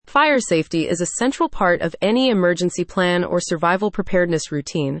Fire safety is a central part of any emergency plan or survival preparedness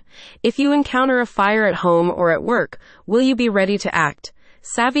routine. If you encounter a fire at home or at work, will you be ready to act?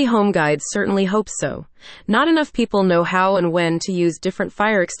 Savvy Home Guide certainly hopes so. Not enough people know how and when to use different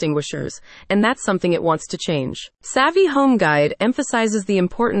fire extinguishers, and that's something it wants to change. Savvy Home Guide emphasizes the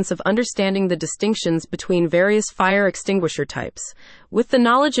importance of understanding the distinctions between various fire extinguisher types. With the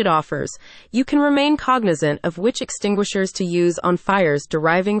knowledge it offers, you can remain cognizant of which extinguishers to use on fires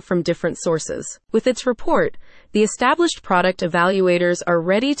deriving from different sources. With its report, the established product evaluators are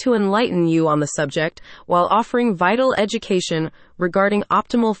ready to enlighten you on the subject while offering vital education regarding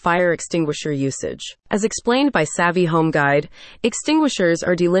optimal fire extinguisher usage. As explained by Savvy Home Guide, extinguishers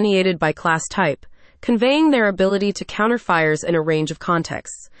are delineated by class type, conveying their ability to counter fires in a range of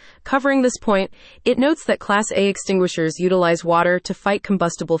contexts. Covering this point, it notes that Class A extinguishers utilize water to fight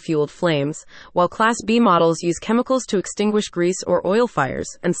combustible-fueled flames, while Class B models use chemicals to extinguish grease or oil fires,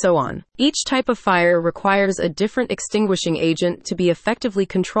 and so on. Each type of fire requires a different extinguishing agent to be effectively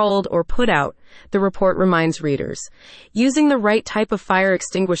controlled or put out, the report reminds readers. Using the right type of fire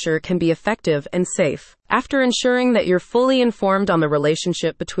extinguisher can be effective and safe. After ensuring that you're fully informed on the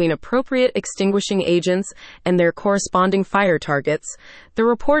relationship between appropriate extinguishing agents and their corresponding fire targets, the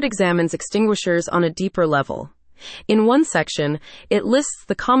report examines extinguishers on a deeper level. In one section, it lists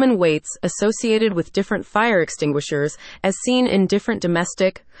the common weights associated with different fire extinguishers as seen in different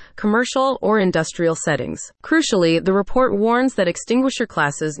domestic, commercial, or industrial settings. Crucially, the report warns that extinguisher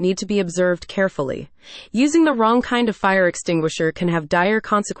classes need to be observed carefully. Using the wrong kind of fire extinguisher can have dire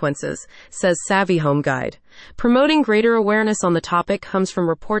consequences, says Savvy Home Guide. Promoting greater awareness on the topic comes from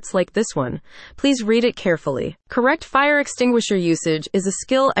reports like this one. Please read it carefully. Correct fire extinguisher usage is a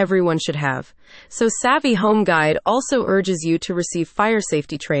skill everyone should have. So Savvy Home Guide also urges you to receive fire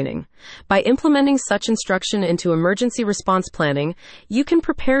safety training. By implementing such instruction into emergency response planning, you can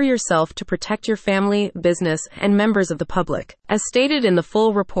prepare yourself to protect your family, business, and members of the public. As stated in the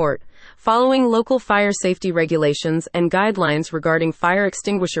full report, following local fire safety regulations and guidelines regarding fire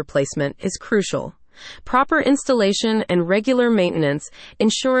extinguisher placement is crucial. Proper installation and regular maintenance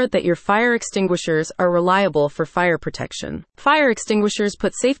ensure that your fire extinguishers are reliable for fire protection. Fire extinguishers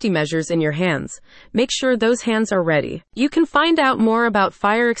put safety measures in your hands. Make sure those hands are ready. You can find out more about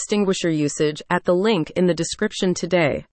fire extinguisher usage at the link in the description today.